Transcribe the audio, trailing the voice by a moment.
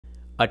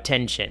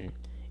attention.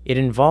 It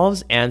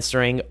involves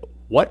answering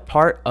what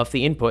part of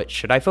the input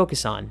should I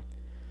focus on.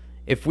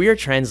 If we are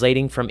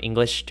translating from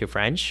English to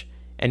French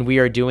and we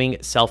are doing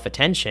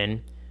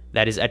self-attention,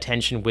 that is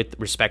attention with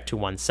respect to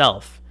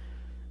oneself,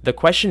 the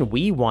question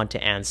we want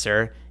to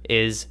answer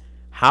is,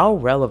 how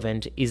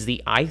relevant is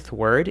the ith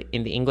word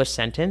in the English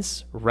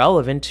sentence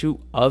relevant to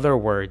other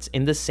words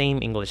in the same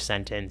English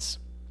sentence?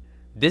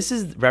 This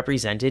is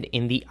represented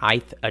in the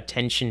ith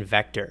attention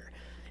vector,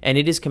 and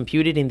it is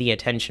computed in the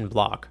attention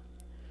block.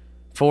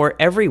 For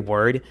every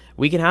word,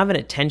 we can have an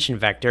attention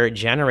vector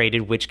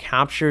generated which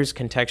captures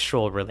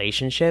contextual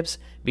relationships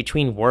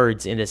between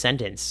words in the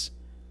sentence.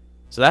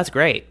 So that's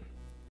great.